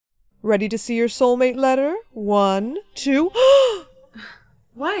Ready to see your soulmate letter? 1, 2...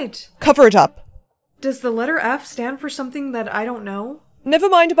 What? Cover it up. Does the letter F stand for something that I don't know? Never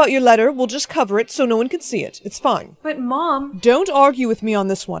mind about your letter, we'll just cover it so no one can see it. It's fine. But Mom... Don't argue with me on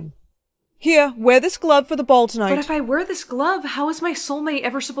this one. Here, wear this glove for the ball tonight. But if I wear this glove, how is my soulmate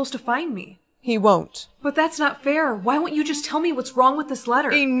ever supposed to find me? He won't. But that's not fair. Why won't you just tell me what's wrong with this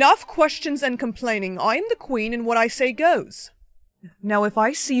letter? Enough questions and complaining. I'm the queen and what I say goes. Now if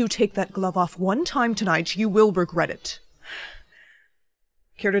I see you take that glove off one time tonight, you will regret it.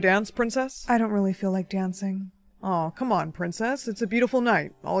 Care to dance, princess? I don't really feel like dancing. Oh, come on, princess. It's a beautiful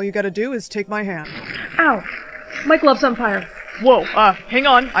night. All you gotta do is take my hand. Ow! My glove's on fire. Whoa, hang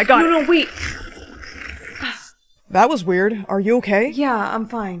on. I got it. No, wait. That was weird. Are you okay? Yeah, I'm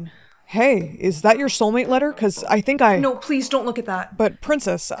fine. Hey, is that your soulmate letter? 'Cause I think I... No, please don't look at that. But,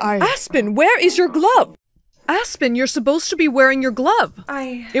 princess, Aspen, where is your glove? Aspen, you're supposed to be wearing your glove.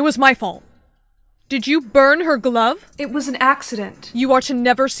 It was my fault. Did you burn her glove? It was an accident. You are to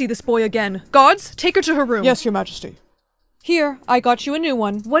never see this boy again. Guards, take her to her room. Yes, your majesty. Here, I got you a new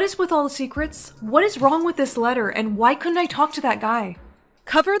one. What is with all the secrets? What is wrong with this letter, and why couldn't I talk to that guy?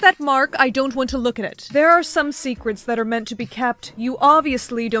 Cover that mark, I don't want to look at it. There are some secrets that are meant to be kept. You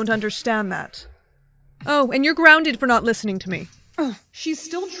obviously don't understand that. Oh, and you're grounded for not listening to me. Ugh, she's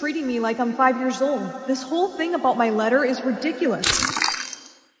still treating me like I'm 5 years old. This whole thing about my letter is ridiculous.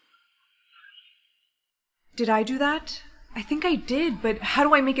 Did I do that? I think I did, but how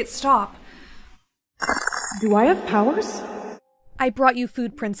do I make it stop? Do I have powers? I brought you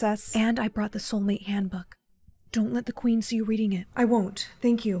food, princess. And I brought the soulmate handbook. Don't let the queen see you reading it. I won't.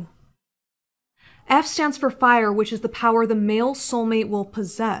 Thank you. F stands for fire, which is the power the male soulmate will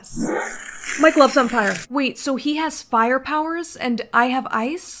possess. My glove's on fire. Wait, so he has fire powers and I have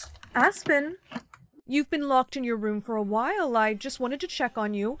ice? Aspen, you've been locked in your room for a while. I just wanted to check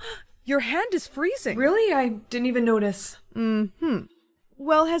on you. Your hand is freezing. Really? I didn't even notice.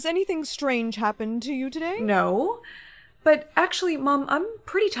 Well, has anything strange happened to you today? No. But actually, Mom, I'm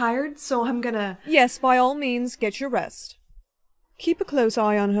pretty tired, so I'm gonna... Yes, by all means, get your rest. Keep a close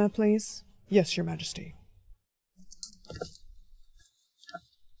eye on her, please. Yes, your majesty.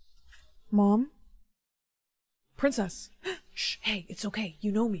 Mom? Princess. Shh, hey, it's okay.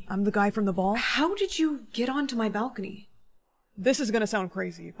 You know me. I'm the guy from the ball. How did you get onto my balcony? This is gonna sound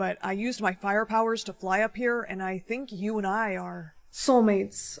crazy, but I used my fire powers to fly up here, and I think you and I are...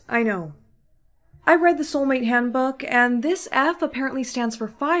 Soulmates, I know. I read the soulmate handbook, and this F apparently stands for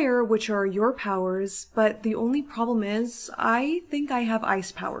fire, which are your powers, but the only problem is, I think I have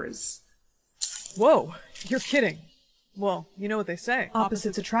ice powers. Whoa, you're kidding. Well, you know what they say.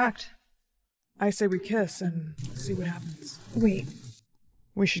 Opposites attract. I say we kiss and see what happens. Wait.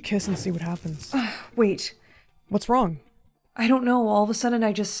 We should kiss and see what happens. Wait. What's wrong? I don't know, all of a sudden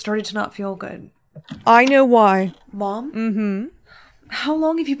I just started to not feel good. I know why. Mom? Mm-hmm. How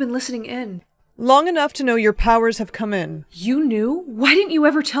long have you been listening in? Long enough to know your powers have come in. You knew? Why didn't you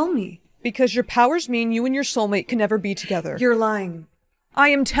ever tell me? Because your powers mean you and your soulmate can never be together. You're lying. I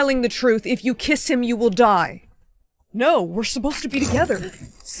am telling the truth. If you kiss him, you will die. No, we're supposed to be together.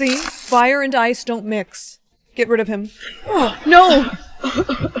 See? Fire and ice don't mix. Get rid of him. Oh, no!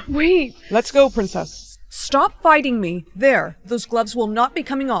 Wait. Let's go, princess. Stop fighting me. There. Those gloves will not be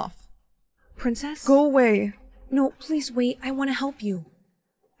coming off. Princess? Go away. No, please wait. I want to help you.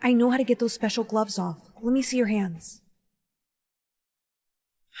 I know how to get those special gloves off. Let me see your hands.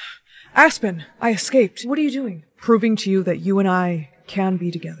 Aspen, I escaped. What are you doing? Proving to you that you and I can be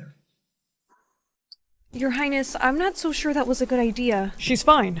together. Your Highness, I'm not so sure that was a good idea. She's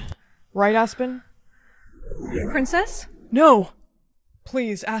fine. Right, Aspen? Princess? No!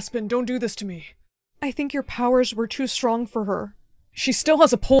 Please, Aspen, don't do this to me. I think your powers were too strong for her. She still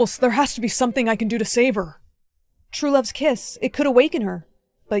has a pulse. There has to be something I can do to save her. True love's kiss. It could awaken her.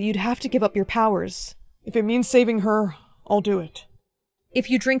 But you'd have to give up your powers. If it means saving her, I'll do it. If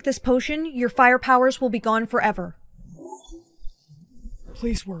you drink this potion, your fire powers will be gone forever.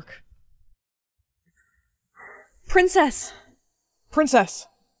 Please work. Princess! Princess!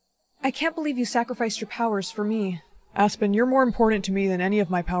 I can't believe you sacrificed your powers for me. Aspen, you're more important to me than any of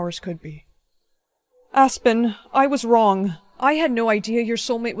my powers could be. Aspen, I was wrong. I had no idea your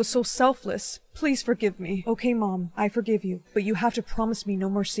soulmate was so selfless. Please forgive me. Okay, Mom, I forgive you, but you have to promise me no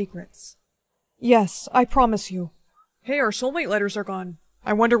more secrets. Yes, I promise you. Hey, our soulmate letters are gone.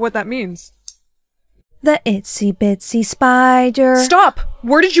 I wonder what that means. The itsy bitsy spider. Stop!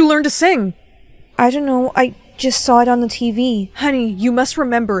 Where did you learn to sing? I don't know, I just saw it on the TV. Honey, you must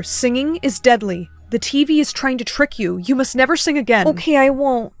remember, singing is deadly. The TV is trying to trick you. You must never sing again. Okay, I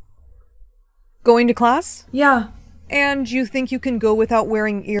won't. Going to class? Yeah. And you think you can go without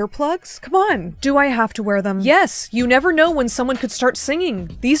wearing earplugs? Come on. Do I have to wear them? Yes, you never know when someone could start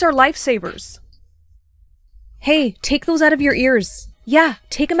singing. These are lifesavers. Hey, take those out of your ears. Yeah,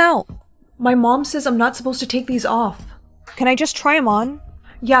 take them out. My mom says I'm not supposed to take these off. Can I just try them on?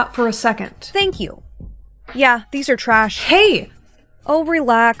 Yeah, for a second. Thank you. Yeah, these are trash. Hey! Oh,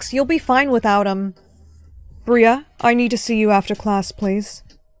 relax. You'll be fine without them. Bria, I need to see you after class, please.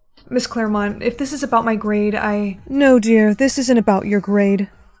 Miss Claremont, if this is about my grade, No, dear, this isn't about your grade.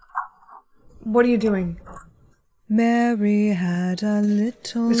 What are you doing? Mary had a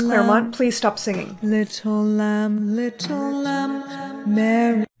little Miss Claremont, please stop singing. Little lamb,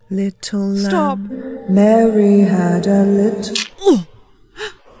 Mary, little lamb. Stop. Mary had a little...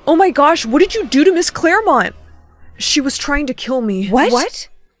 Oh my gosh, what did you do to Miss Claremont? She was trying to kill me. What?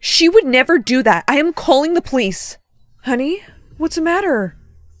 She would never do that. I am calling the police. Honey, what's the matter?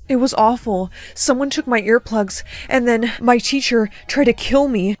 It was awful. Someone took my earplugs, and then my teacher tried to kill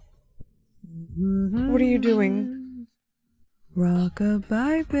me. What are you doing?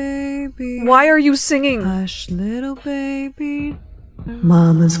 Rock-a-bye, baby. Why are you singing? Hush, little baby.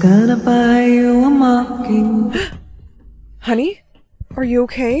 Mama's gonna buy you a mockingbird. Honey? Are you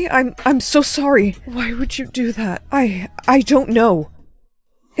okay? I'm so sorry. Why would you do that? I don't know.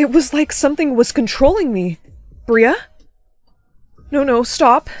 It was like something was controlling me. Bria? No,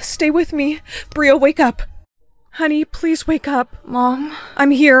 stop. Stay with me. Bria, wake up. Honey, please wake up. Mom?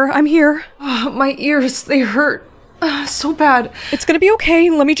 I'm here. Oh, my ears, they hurt. So bad. It's gonna be okay.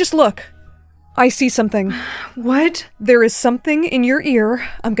 Let me just look. I see something. What? There is something in your ear.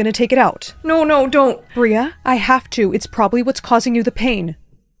 I'm gonna take it out. No, don't. Bria, I have to. It's probably what's causing you the pain.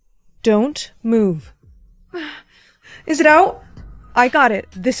 Don't move. Is it out? I got it.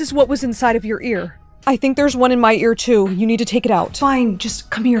 This is what was inside of your ear. I think there's one in my ear too. You need to take it out. Fine,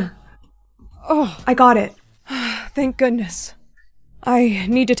 just come here. Oh, I got it. Thank goodness. I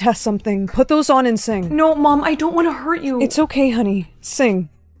need to test something. Put those on and sing. No, Mom, I don't want to hurt you. It's okay, honey. Sing.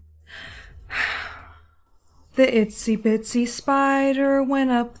 The itsy bitsy spider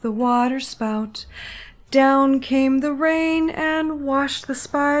went up the water spout. Down came the rain and washed the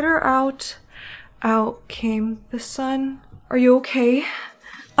spider out. Out came the sun. Are you okay?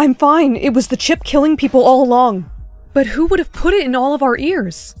 I'm fine. It was the chip killing people all along. But who would have put it in all of our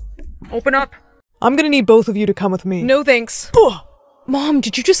ears? Open up. I'm gonna need both of you to come with me. No thanks. Ugh. Mom,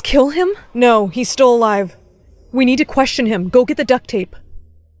 did you just kill him? No, he's still alive. We need to question him. Go get the duct tape.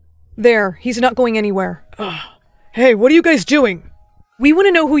 There, he's not going anywhere. Hey, what are you guys doing? We want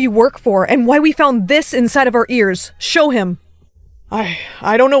to know who you work for and why we found this inside of our ears. Show him.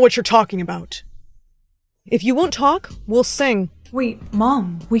 I don't know what you're talking about. If you won't talk, we'll sing. Wait,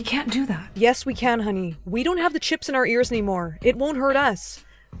 Mom, we can't do that. Yes, we can, honey. We don't have the chips in our ears anymore. It won't hurt us,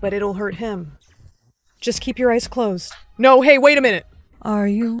 but it'll hurt him. Just keep your eyes closed. No, hey, wait a minute. Are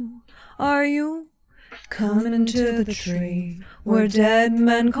you coming into the tree where dead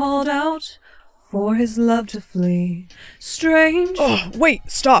men called out for his love to flee? Strange. Oh, wait,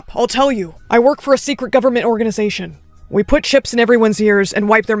 stop. I'll tell you. I work for a secret government organization. We put chips in everyone's ears and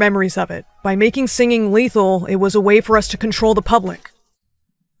wipe their memories of it. By making singing lethal, it was a way for us to control the public.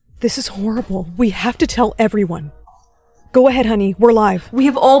 This is horrible. We have to tell everyone. Go ahead, honey. We're live. We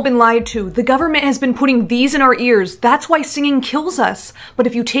have all been lied to. The government has been putting these in our ears. That's why singing kills us. But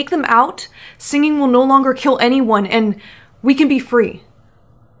if you take them out, singing will no longer kill anyone, and we can be free.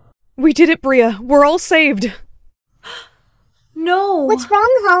 We did it, Bria. We're all saved. No. What's wrong,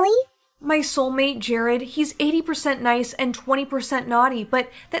 Holly? My soulmate, Jared, he's 80% nice and 20% naughty, but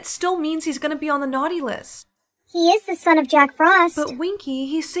that still means he's gonna be on the naughty list. He is the son of Jack Frost. But Winky,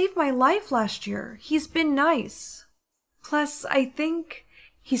 he saved my life last year. He's been nice. Plus, I think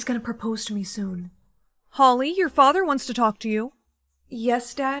he's gonna propose to me soon. Holly, your father wants to talk to you.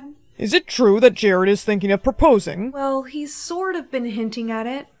 Yes, Dad? Is it true that Jared is thinking of proposing? Well, he's sort of been hinting at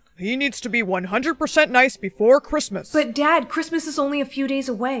it. He needs to be 100% nice before Christmas. But Dad, Christmas is only a few days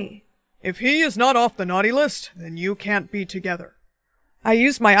away. If he is not off the naughty list, then you can't be together. I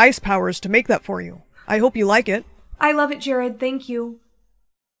used my ice powers to make that for you. I hope you like it. I love it, Jared. Thank you.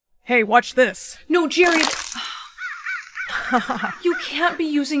 Hey, watch this. No, Jared! You can't be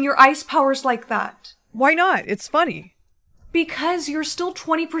using your ice powers like that. Why not? It's funny. Because you're still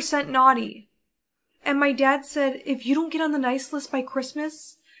 20% naughty. And my dad said if you don't get on the nice list by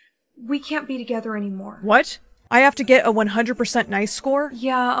Christmas, we can't be together anymore. What? I have to get a 100% nice score?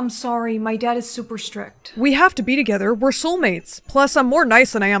 Yeah, I'm sorry. My dad is super strict. We have to be together. We're soulmates. Plus, I'm more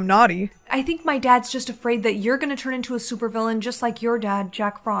nice than I am naughty. I think my dad's just afraid that you're gonna turn into a supervillain just like your dad,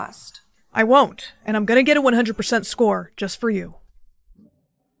 Jack Frost. I won't. And I'm gonna get a 100% score just for you.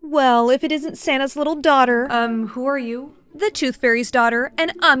 Well, if it isn't Santa's little daughter. Who are you? The Tooth Fairy's daughter,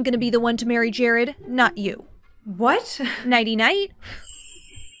 and I'm gonna be the one to marry Jared, not you. What? Nighty-night.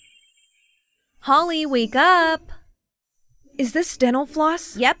 Holly, wake up. Is this dental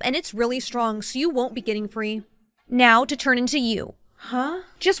floss? Yep, and it's really strong, so you won't be getting free. Now to turn into you. Huh?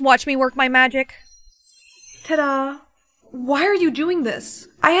 Just watch me work my magic. Ta-da! Why are you doing this?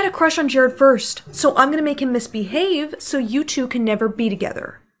 I had a crush on Jared first, so I'm gonna make him misbehave so you two can never be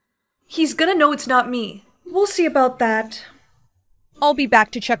together. He's gonna know it's not me. We'll see about that. I'll be back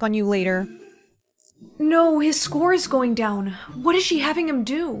to check on you later. No, his score is going down. What is she having him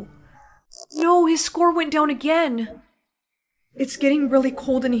do? No, his score went down again. It's getting really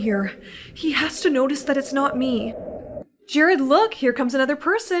cold in here. He has to notice that it's not me. Jared, look, here comes another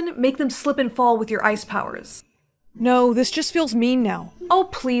person. Make them slip and fall with your ice powers. No, this just feels mean now. Oh,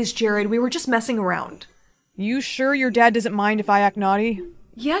 please, Jared, we were just messing around. You sure your dad doesn't mind if I act naughty?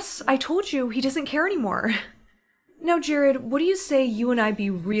 Yes, I told you, he doesn't care anymore. Now, Jared, what do you say you and I be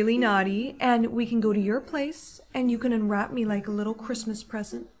really naughty, and we can go to your place, and you can unwrap me like a little Christmas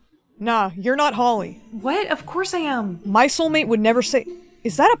present? Nah, you're not Holly. What? Of course I am. My soulmate would never say—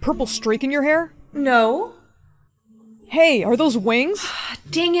 Is that a purple streak in your hair? No. Hey, are those wings?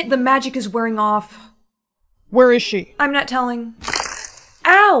 Dang it, the magic is wearing off. Where is she? I'm not telling.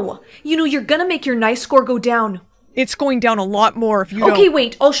 Ow! You know, you're gonna make your nice score go down. It's going down a lot more if you don't— Okay,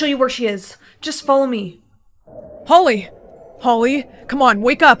 wait, I'll show you where she is. Just follow me. Holly! Holly, come on,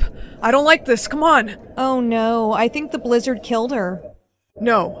 wake up! I don't like this, come on! Oh no, I think the blizzard killed her.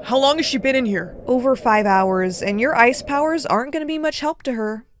 No, how long has she been in here? Over 5 hours, and your ice powers aren't gonna be much help to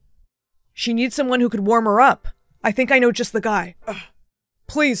her. She needs someone who could warm her up. I think I know just the guy.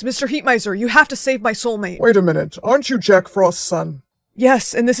 Please, Mr. Heatmiser, you have to save my soulmate. Wait a minute, aren't you Jack Frost's son?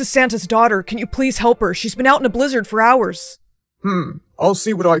 Yes, and this is Santa's daughter. Can you please help her? She's been out in a blizzard for hours. I'll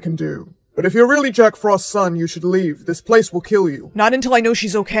see what I can do. But if you're really Jack Frost's son, you should leave. This place will kill you. Not until I know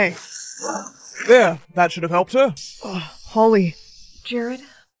she's okay. There, that should have helped her. Holly, Jared?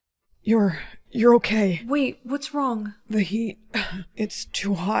 you're okay. Wait, what's wrong? The heat, it's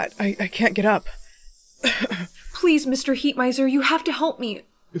too hot. I can't get up. Please, Mr. Heatmiser, you have to help me.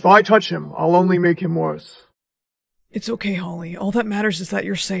 If I touch him, I'll only make him worse. It's okay, Holly. All that matters is that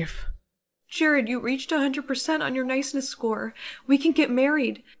you're safe. Jared, you reached 100% on your niceness score. We can get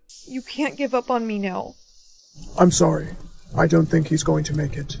married. You can't give up on me now. I'm sorry. I don't think he's going to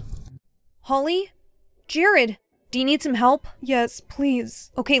make it. Holly? Jared, do you need some help? Yes,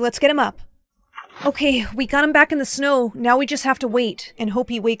 please. Okay, let's get him up. Okay, we got him back in the snow. Now we just have to wait and hope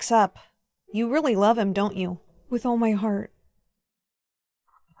he wakes up. You really love him, don't you? With all my heart.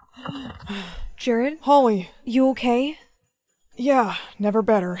 Jared? Holly. You okay? Yeah, never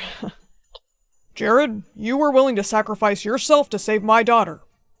better. Jared, you were willing to sacrifice yourself to save my daughter.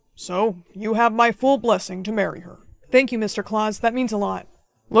 So, you have my full blessing to marry her. Thank you, Mr. Claus. That means a lot.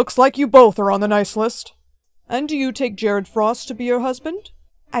 Looks like you both are on the nice list. And do you take Jared Frost to be your husband?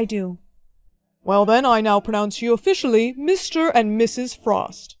 I do. Well then, I now pronounce you officially Mr. and Mrs.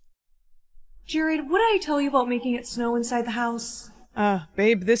 Frost. Jared, what did I tell you about making it snow inside the house?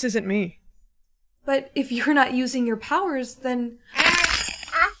 Babe, this isn't me. But if you're not using your powers, then...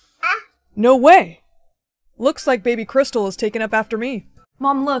 No way! Looks like baby Crystal is taken up after me.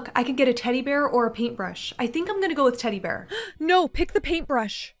 Mom, look, I can get a teddy bear or a paintbrush. I think I'm gonna go with teddy bear. No, pick the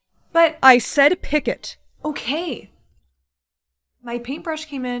paintbrush. But... I said pick it. Okay. My paintbrush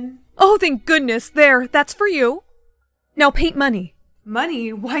came in. Oh, thank goodness. There, that's for you. Now paint money.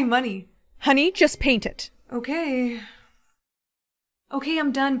 Money? Why money? Honey, just paint it. Okay. Okay,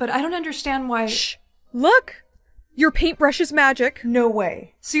 I'm done, but I don't understand why... Shh! Look! Your paintbrush is magic. No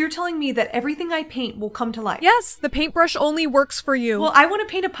way. So you're telling me that everything I paint will come to life? Yes, the paintbrush only works for you. Well, I want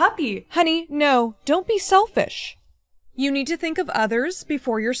to paint a puppy. Honey, no. Don't be selfish. You need to think of others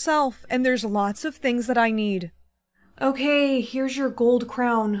before yourself, and there's lots of things that I need. Okay, here's your gold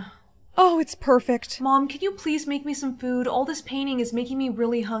crown. Oh, it's perfect. Mom, can you please make me some food? All this painting is making me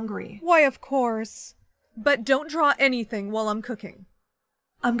really hungry. Why, of course. But don't draw anything while I'm cooking.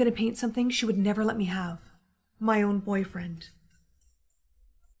 I'm gonna paint something she would never let me have. My own boyfriend.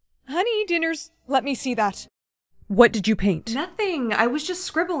 Honey, dinner's... Let me see that. What did you paint? Nothing. I was just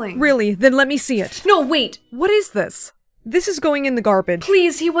scribbling. Really? Then let me see it. No, wait. What is this? This is going in the garbage.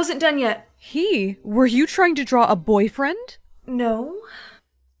 Please, he wasn't done yet. He? Were you trying to draw a boyfriend? No.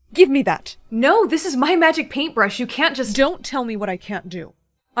 Give me that. No, this is my magic paintbrush. You can't just... Don't tell me what I can't do.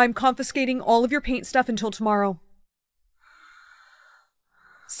 I'm confiscating all of your paint stuff until tomorrow.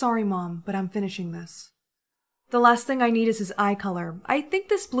 Sorry, Mom, but I'm finishing this. The last thing I need is his eye color. I think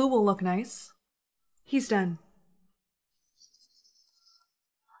this blue will look nice. He's done.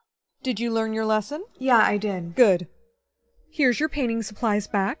 Did you learn your lesson? Yeah, I did. Good. Here's your painting supplies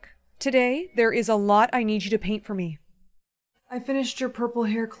back. Today, there is a lot I need you to paint for me. I finished your purple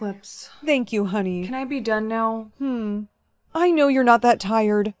hair clips. Thank you, honey. Can I be done now? I know you're not that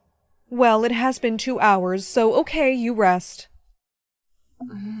tired. Well, it has been 2 hours, so okay, you rest.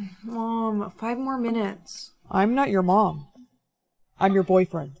 Mom, 5 more minutes. I'm not your mom. I'm your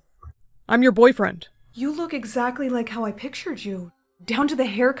boyfriend. I'm your boyfriend. You look exactly like how I pictured you. Down to the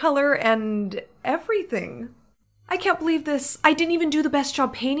hair color and everything. I can't believe this. I didn't even do the best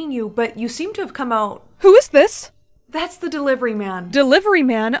job painting you, but you seem to have come out. Who is this? That's the delivery man. Delivery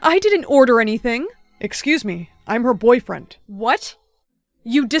man? I didn't order anything. Excuse me, I'm her boyfriend. What?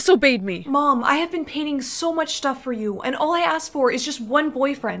 You disobeyed me. Mom, I have been painting so much stuff for you, and all I ask for is just one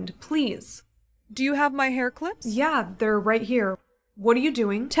boyfriend, please. Do you have my hair clips? Yeah, they're right here. What are you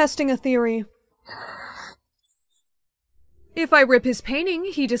doing? Testing a theory. If I rip his painting,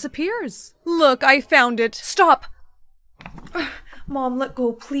 he disappears. Look, I found it. Stop! Mom, let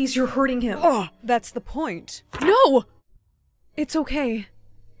go, please, you're hurting him. Oh, that's the point. No! It's okay.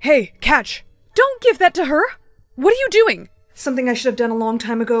 Hey, catch! Don't give that to her! What are you doing? Something I should have done a long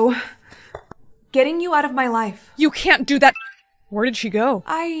time ago. Getting you out of my life. You can't do that! Where did she go?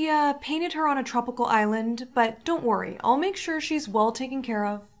 I, painted her on a tropical island, but don't worry, I'll make sure she's well taken care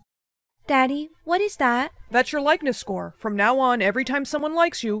of. Daddy, what is that? That's your likeness score. From now on, every time someone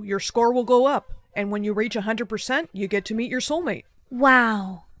likes you, your score will go up. And when you reach 100%, you get to meet your soulmate.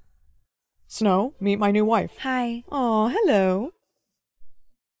 Wow. Snow, meet my new wife. Hi. Aw, hello.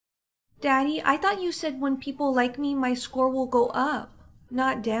 Daddy, I thought you said when people like me, my score will go up,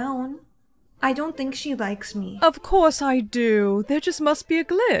 not down. I don't think she likes me. Of course I do. There just must be a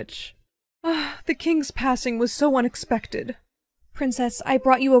glitch. The king's passing was so unexpected. Princess, I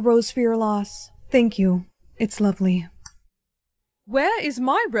brought you a rose for your loss. Thank you. It's lovely. Where is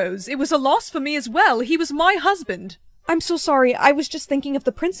my rose? It was a loss for me as well. He was my husband. I'm so sorry. I was just thinking of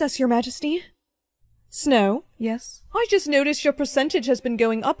the princess, Your Majesty. Snow? Yes? I just noticed your percentage has been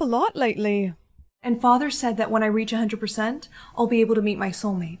going up a lot lately. And Father said that when I reach 100%, I'll be able to meet my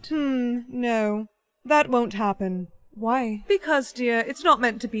soulmate. No. That won't happen. Why? Because, dear, it's not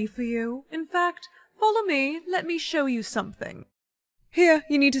meant to be for you. In fact, follow me. Let me show you something. Here,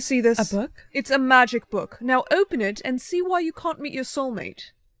 you need to see this. A book? It's a magic book. Now open it and see why you can't meet your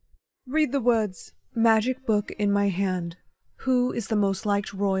soulmate. Read the words. Magic book in my hand. Who is the most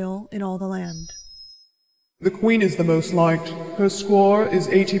liked royal in all the land? The queen is the most liked. Her score is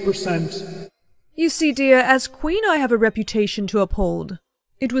 80%. You see, dear, as queen I have a reputation to uphold.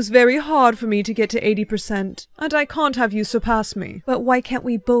 It was very hard for me to get to 80%, and I can't have you surpass me. But why can't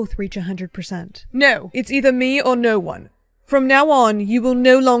we both reach 100%? No, it's either me or no one. From now on, you will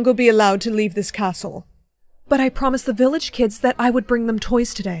no longer be allowed to leave this castle. But I promised the village kids that I would bring them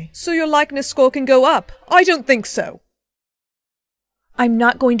toys today. So your likeness score can go up. I don't think so. I'm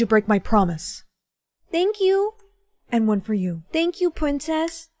not going to break my promise. Thank you. And one for you. Thank you,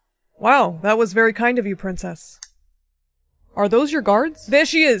 Princess. Wow, that was very kind of you, Princess. Are those your guards? There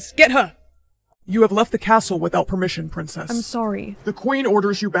she is! Get her! You have left the castle without permission, Princess. I'm sorry. The queen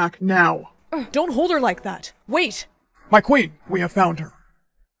orders you back now. Don't hold her like that. Wait! My queen, we have found her.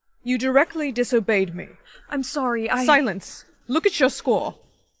 You directly disobeyed me. I'm sorry, Silence. Look at your score.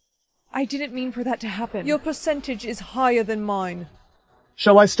 I didn't mean for that to happen. Your percentage is higher than mine.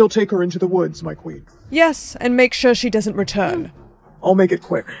 Shall I still take her into the woods, my queen? Yes, and make sure she doesn't return. I'll make it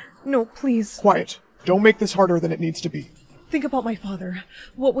quick. No, please. Quiet. Don't make this harder than it needs to be. Think about my father.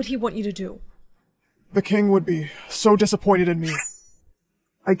 What would he want you to do? The king would be so disappointed in me.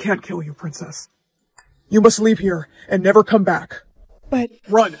 I can't kill you, Princess. You must leave here and never come back. But...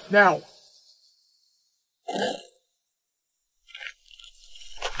 Run, now!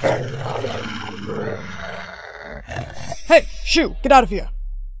 Hey, shoo! Get out of here!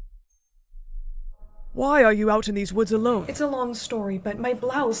 Why are you out in these woods alone? It's a long story, but my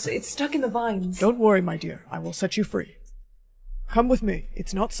blouse, it's stuck in the vines. Don't worry, my dear. I will set you free. Come with me.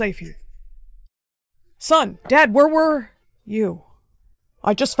 It's not safe here. Son! Dad, where were you?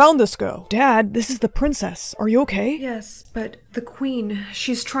 I just found this girl. Dad, this is the princess. Are you okay? Yes, but the queen,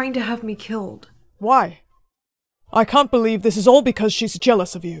 she's trying to have me killed. Why? I can't believe this is all because she's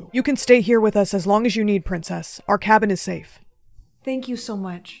jealous of you. You can stay here with us as long as you need, Princess. Our cabin is safe. Thank you so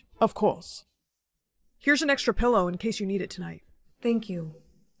much. Of course. Here's an extra pillow in case you need it tonight. Thank you.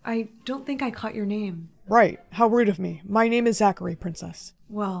 I don't think I caught your name. Right. How rude of me. My name is Zachary, Princess.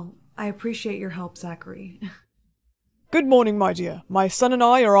 Well, I appreciate your help, Zachary. Good morning, my dear. My son and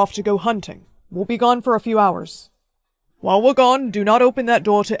I are off to go hunting. We'll be gone for a few hours. While we're gone, do not open that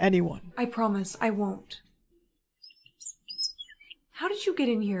door to anyone. I promise I won't. How did you get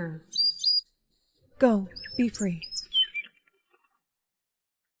in here? Go. Be free.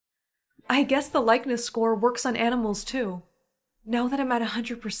 I guess the likeness score works on animals too. Now that I'm at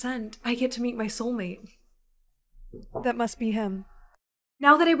 100%, I get to meet my soulmate. That must be him.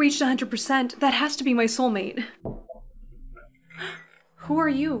 Now that I reached 100%, that has to be my soulmate. Who are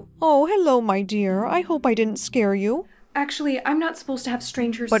you? Oh, hello, my dear. I hope I didn't scare you. Actually, I'm not supposed to have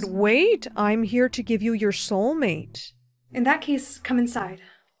strangers. But wait, I'm here to give you your soulmate. In that case, come inside.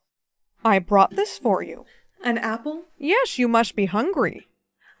 I brought this for you. An apple? Yes, you must be hungry.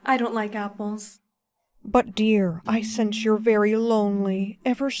 I don't like apples. But dear, I sense you're very lonely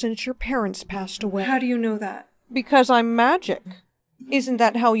ever since your parents passed away. How do you know that? Because I'm magic. Isn't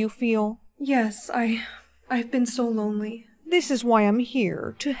that how you feel? Yes, I've been so lonely. This is why I'm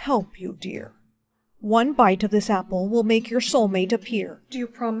here, to help you, dear. One bite of this apple will make your soulmate appear. Do you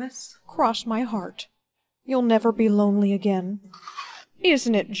promise? Cross my heart. You'll never be lonely again.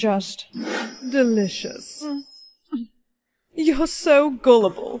 Isn't it just delicious? You're so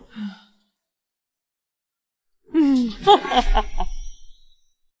gullible.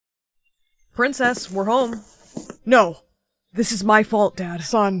 Princess, we're home. No. This is my fault, Dad.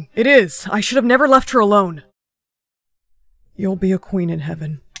 Son, it is. I should have never left her alone. You'll be a queen in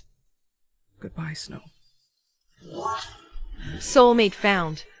heaven. Goodbye, Snow. Soulmate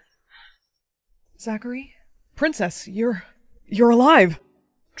found. Zachary? Princess, you're alive.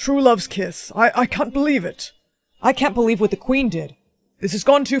 True love's kiss. I can't believe it. I can't believe what the queen did. This has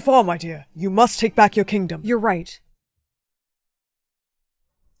gone too far, my dear. You must take back your kingdom. You're right.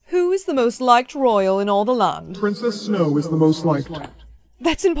 Who is the most liked royal in all the land? Princess Snow is the most liked.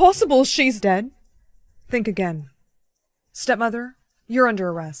 That's impossible. She's dead. Think again. Stepmother, you're under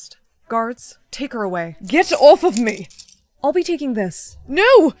arrest. Guards, take her away. Get off of me! I'll be taking this.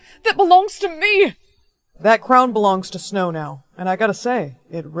 No! That belongs to me! That crown belongs to Snow now, and I gotta say,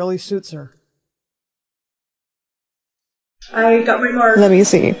 it really suits her. I got my mark. Let me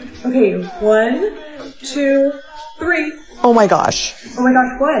see. Okay, 1, 2, 3. Oh my gosh. Oh my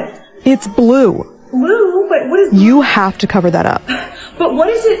gosh, what? It's blue. Blue? But what is... You have to cover that up. But what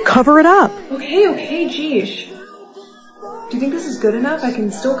is it? Cover it up. Okay, geesh. Do you think this is good enough? I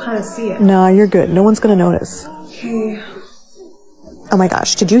can still kind of see it. Nah, you're good. No one's gonna notice. Okay. Oh my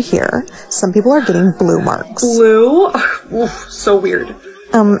gosh, did you hear? Some people are getting blue marks. Blue? Oof, so weird.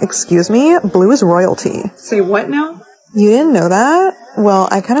 Excuse me? Blue is royalty. Say what now? You didn't know that? Well,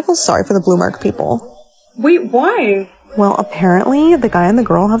 I kind of feel sorry for the blue mark people. Wait, why? Well, apparently the guy and the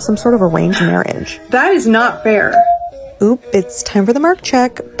girl have some sort of arranged marriage. That is not fair. Oop, it's time for the mark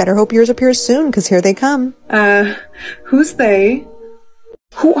check. Better hope yours appears soon, because here they come. Who's they?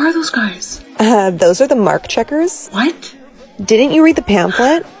 Who are those guys? Those are the mark checkers. What? Didn't you read the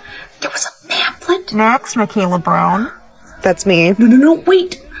pamphlet? There was a pamphlet? Next, Michaela Brown. That's me. No,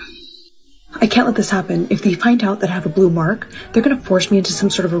 wait! I can't let this happen. If they find out that I have a blue mark, they're gonna force me into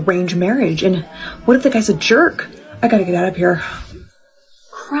some sort of arranged marriage. And what if the guy's a jerk? I gotta get out of here.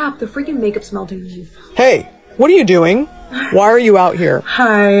 Crap, the freaking makeup's melting off. Hey, what are you doing? Why are you out here?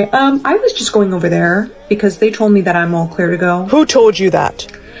 Hi, I was just going over there because they told me that I'm all clear to go. Who told you that?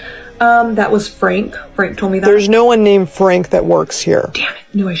 That was Frank. Frank told me that. There's no one named Frank that works here. Damn it.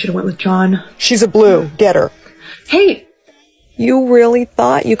 No, I should have went with John. She's a blue. Get her. Hey! You really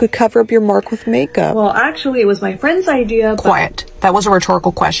thought you could cover up your mark with makeup? Well, actually, it was my friend's idea, but... Quiet. That was a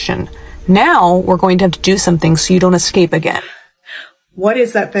rhetorical question. Now, we're going to have to do something so you don't escape again. What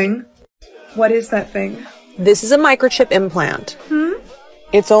is that thing? What is that thing? This is a microchip implant.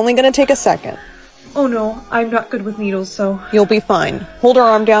 It's only going to take a second. Oh no, I'm not good with needles, so... You'll be fine. Hold her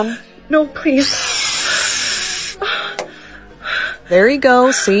arm down. No, please. There you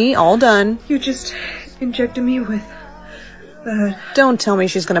go. See? All done. You just injected me with that. Don't tell me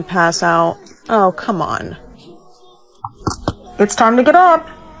she's going to pass out. Oh, come on. It's time to get up.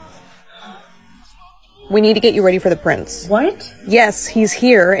 We need to get you ready for the prince. What? Yes, he's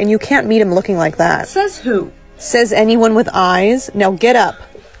here, and you can't meet him looking like that. Says who? Says anyone with eyes. Now get up.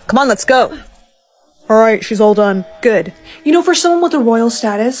 Come on, let's go. All right, she's all done. Good. You know, for someone with a royal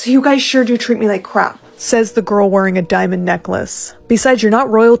status, you guys sure do treat me like crap. Says the girl wearing a diamond necklace. Besides, you're not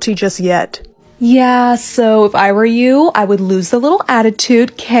royalty just yet. Yeah, so if I were you, I would lose the little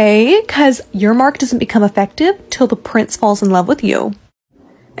attitude, Kay, because your mark doesn't become effective till the prince falls in love with you.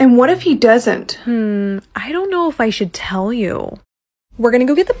 And what if he doesn't? I don't know if I should tell you. We're gonna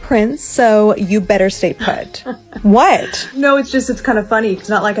go get the prince, so you better stay put. What? No, it's kind of funny. It's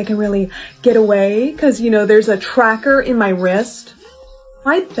not like I can really get away, because, you know, there's a tracker in my wrist.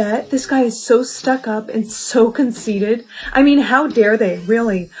 I bet this guy is so stuck up and so conceited. I mean, how dare they,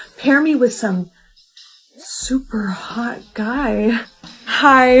 really, pair me with some super hot guy.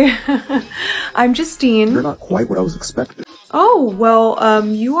 Hi, I'm Justine. You're not quite what I was expecting. Oh, well,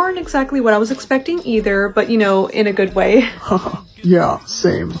 you aren't exactly what I was expecting either, but you know, in a good way. Yeah,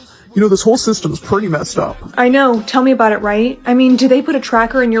 same. You know, this whole system's pretty messed up. I know, tell me about it, right? I mean, do they put a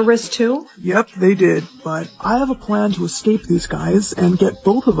tracker in your wrist too? Yep, they did, but I have a plan to escape these guys and get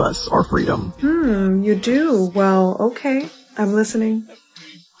both of us our freedom. You do? Well, okay, I'm listening.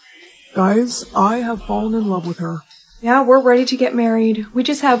 Guys, I have fallen in love with her. Yeah, we're ready to get married. We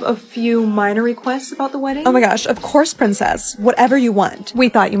just have a few minor requests about the wedding. Oh my gosh, of course, princess. Whatever you want. We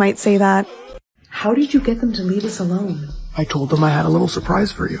thought you might say that. How did you get them to leave us alone? I told them I had a little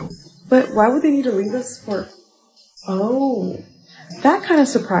surprise for you. But why would they need to leave us for... Oh, that kind of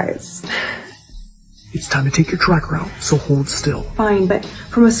surprise. It's time to take your tracker out, so hold still. Fine, but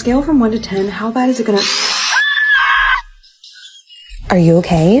from a scale from 1 to 10, how bad is it gonna... Are you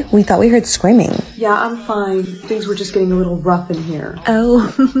okay? We thought we heard screaming. Yeah, I'm fine. Things were just getting a little rough in here.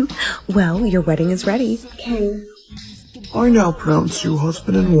 Oh, well, your wedding is ready. Okay. I now pronounce you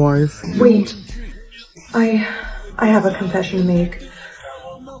husband and wife. Wait. I have a confession to make.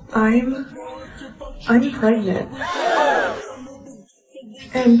 I'm pregnant.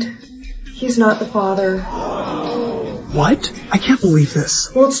 And he's not the father. What? I can't believe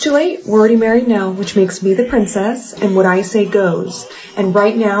this. Well, it's too late. We're already married now, which makes me the princess, and what I say goes. And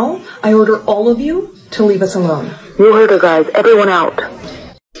right now, I order all of you to leave us alone. You heard her, guys. Everyone out.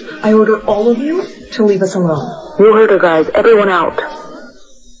 I order all of you to leave us alone. You heard her, guys. Everyone out.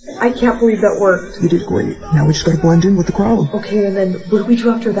 I can't believe that worked. You did great. Now we just gotta blend in with the crowd. Okay, and then what do we do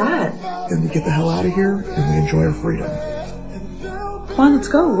after that? Then we get the hell out of here, and we enjoy our freedom. Come on, let's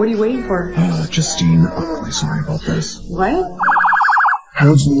go. What are you waiting for? Justine, I'm really sorry about this. What?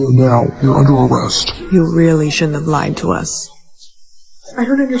 Hands in the air now. You're under arrest. You really shouldn't have lied to us. I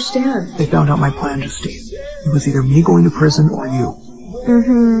don't understand. They found out my plan, Justine. It was either me going to prison or you.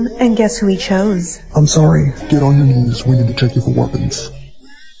 And guess who we chose? I'm sorry. Get on your knees. We need to check you for weapons.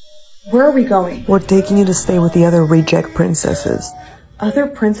 Where are we going? We're taking you to stay with the other reject princesses. Other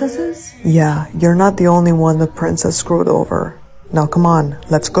princesses? Yeah, you're not the only one the princess screwed over. Now come on,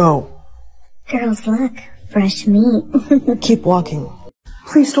 let's go. Girls, look. Fresh meat. Keep walking.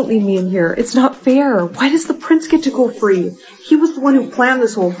 Please don't leave me in here. It's not fair. Why does the prince get to go free? He was the one who planned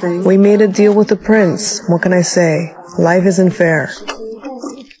this whole thing. We made a deal with the prince. What can I say? Life isn't fair.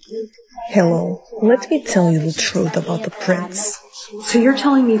 Hello. Let me tell you the truth about the prince. So you're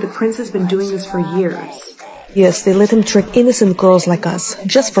telling me the prince has been doing this for years? Yes, they let him trick innocent girls like us,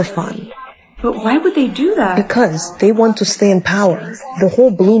 just for fun. But why would they do that? Because they want to stay in power. The whole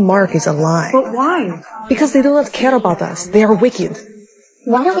blue mark is a lie. But why? Because they do not care about us. They are wicked.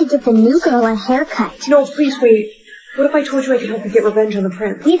 Why don't we give the new girl a haircut? No, please wait. What if I told you I could help you get revenge on the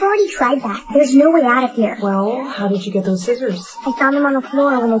prince? We've already tried that. There's no way out of here. Well, how did you get those scissors? I found them on the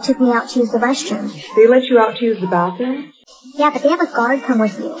floor when they took me out to use the restroom. They let you out to use the bathroom? Yeah, but they have a guard come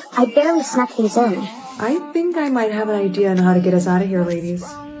with you. I barely snuck these in. I think I might have an idea on how to get us out of here,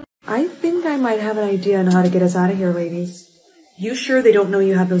 ladies. You sure they don't know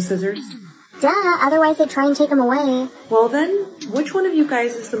you have those scissors? Duh, otherwise they'd try and take them away. Well then, which one of you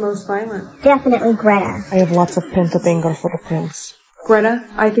guys is the most violent? Definitely Greta. I have lots of pent-up anger for the prince. Greta,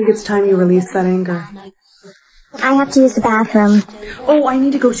 I think it's time you release that anger. I have to use the bathroom. Oh, I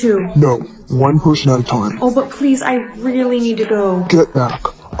need to go too. No, one person at a time. Oh, but please, I really need to go. Get back.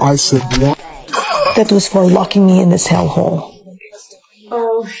 I said one. That was for locking me in this hellhole.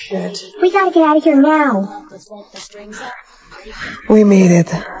 Oh, shit. We gotta get out of here now. We made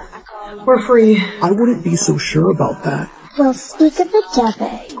it. We're free. I wouldn't be so sure about that. Well, speak of the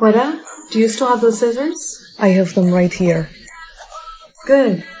devil. Greta, do you still have those scissors? I have them right here.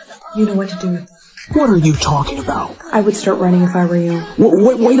 Good. You know what to do. What are you talking about? I would start running if I were you.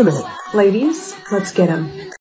 Wait a minute. Ladies, let's get him.